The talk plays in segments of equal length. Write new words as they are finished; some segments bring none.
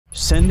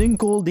Sending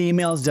cold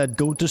emails that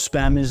go to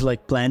spam is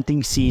like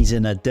planting seeds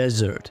in a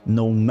desert.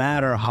 No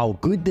matter how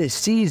good the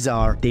seeds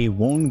are, they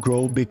won't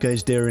grow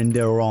because they're in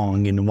the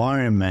wrong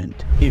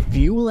environment. If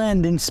you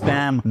land in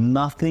spam,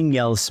 nothing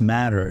else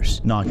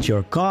matters. Not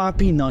your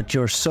copy, not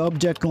your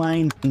subject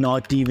line,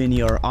 not even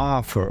your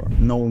offer.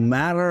 No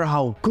matter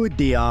how good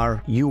they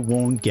are, you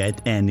won't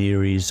get any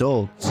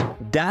results.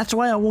 That's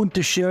why I want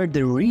to share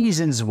the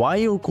reasons why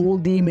your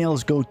cold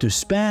emails go to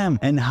spam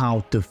and how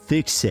to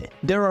fix it.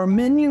 There are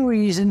many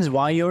reasons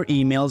why your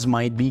emails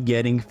might be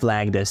getting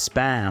flagged as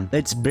spam.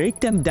 Let's break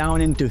them down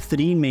into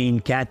three main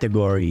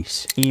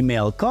categories: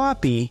 email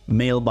copy,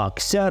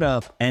 mailbox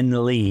setup,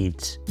 and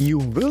leads. You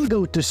will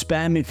go to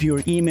spam if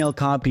your email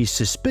copy is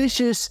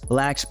suspicious,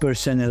 lacks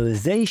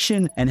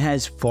personalization, and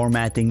has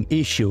formatting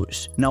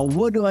issues. Now,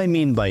 what do I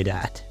mean by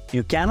that?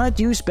 You cannot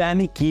use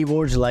spammy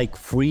keywords like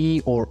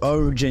free or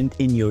urgent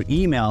in your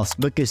emails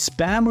because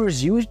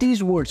spammers use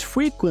these words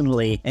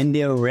frequently and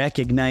they are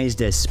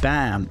recognized as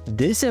spam.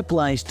 This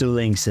applies to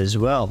links as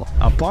well.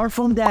 Apart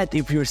from that,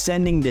 if you're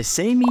sending the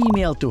same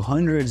email to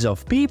hundreds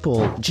of people,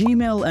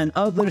 Gmail and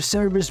other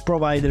service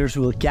providers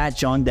will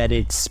catch on that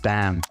it's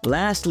spam.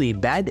 Lastly,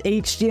 bad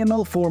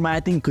HTML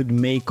formatting could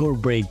make or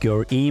break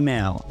your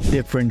email.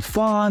 Different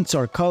fonts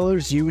or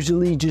colors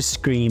usually just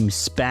scream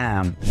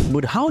spam.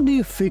 But how do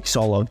you fix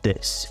all of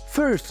this?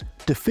 First,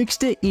 to fix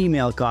the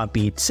email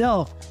copy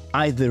itself,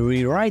 either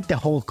rewrite the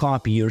whole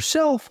copy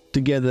yourself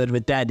together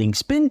with adding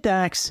spin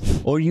tags,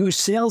 or use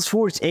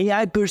Salesforce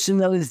AI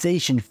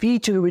personalization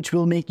feature which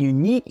will make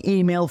unique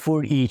email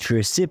for each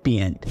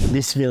recipient.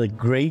 This will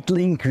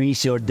greatly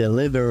increase your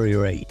delivery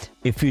rate.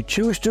 If you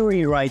choose to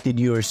rewrite it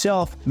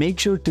yourself, make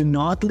sure to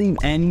not leave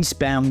any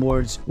spam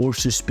words or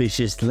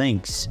suspicious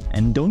links.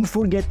 And don't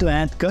forget to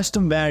add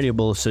custom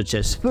variables such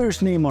as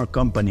first name or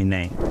company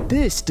name.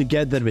 This,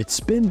 together with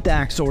spin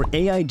tags or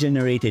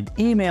AI-generated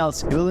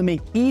emails, will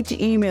make each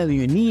email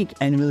unique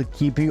and will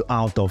keep you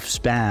out of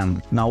spam.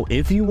 Now,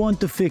 if you want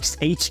to fix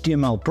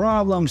HTML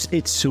problems,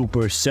 it's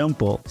super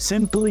simple.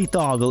 Simply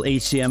toggle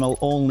HTML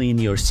only in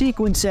your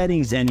sequence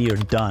settings and you're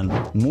done.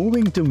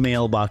 Moving to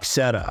mailbox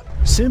setup.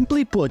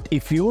 Simply put,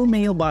 if your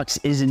mailbox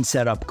isn't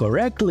set up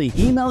correctly,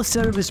 email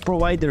service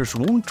providers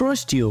won't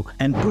trust you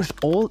and push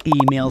all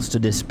emails to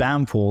the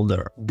spam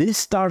folder. This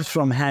starts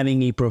from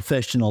having a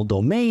professional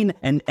domain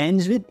and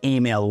ends with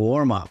email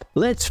warm-up.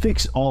 Let's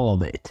fix all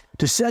of it.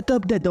 To set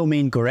up the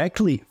domain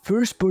correctly,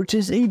 first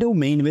purchase a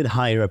domain with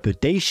high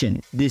reputation.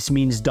 This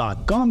means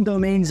 .com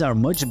domains are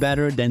much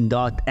better than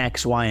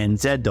 .x, y, and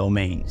z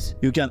domains.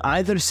 You can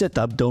either set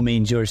up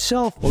domains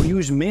yourself or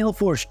use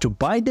Mailforce to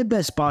buy the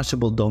best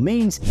possible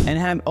domains and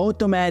have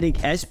automatic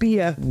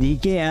SPF,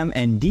 DKIM,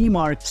 and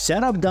DMARC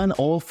setup done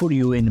all for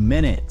you in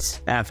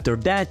minutes. After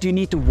that, you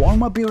need to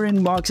warm up your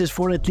inboxes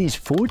for at least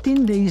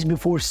 14 days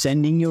before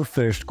sending your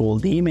first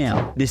cold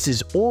email. This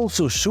is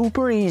also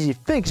super easy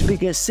fix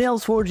because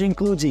Salesforce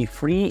includes a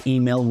free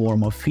email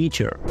warm-up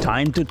feature.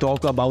 Time to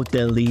talk about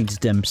the leads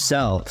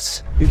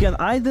themselves. You can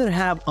either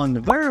have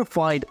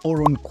unverified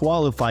or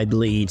unqualified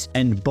leads,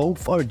 and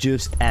both are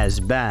just as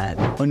bad.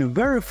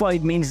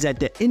 Unverified means that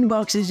the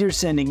inboxes you're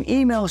sending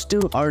emails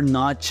to are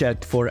not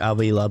checked for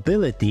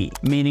availability,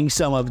 meaning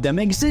some of them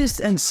exist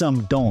and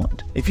some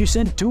don't. If you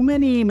send too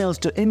many emails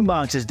to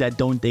inboxes that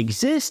don't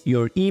exist,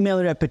 your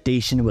email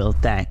reputation will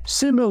tank.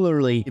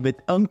 Similarly, with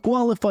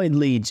unqualified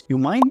leads, you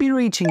might be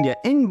reaching the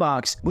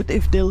inbox, but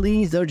if the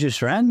leads are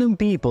just random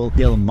people,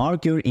 they'll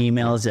mark your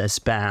emails as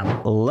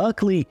spam.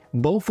 Luckily,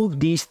 both of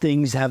these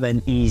things have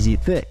an easy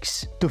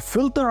fix. To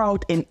filter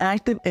out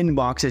inactive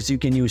inboxes, you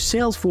can use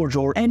Salesforce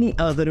or any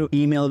other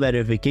email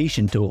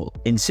verification tool.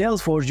 In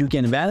Salesforce, you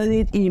can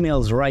validate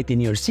emails right in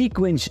your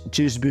sequence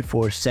just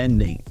before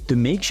sending. To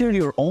make sure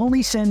you're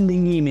only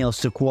sending emails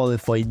to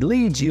qualified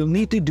leads, you'll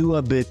need to do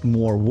a bit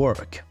more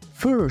work.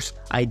 First,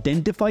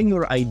 identify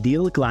your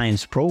ideal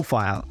client's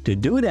profile. To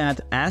do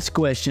that, ask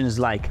questions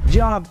like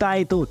job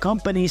title,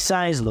 company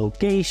size,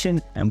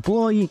 location,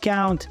 employee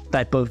count,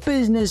 type of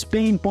business,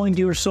 pain point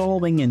you're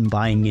solving, and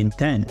buying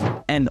intent.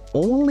 And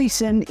only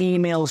send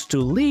emails to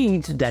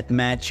leads that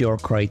match your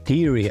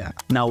criteria.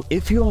 Now,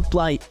 if you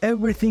apply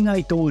everything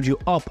I told you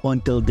up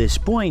until this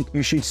point,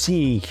 you should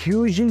see a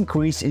huge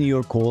increase in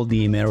your cold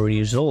email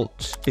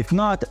results. If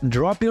not,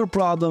 drop your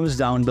problems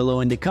down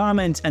below in the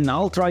comments and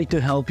I'll try to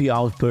help you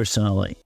out personally.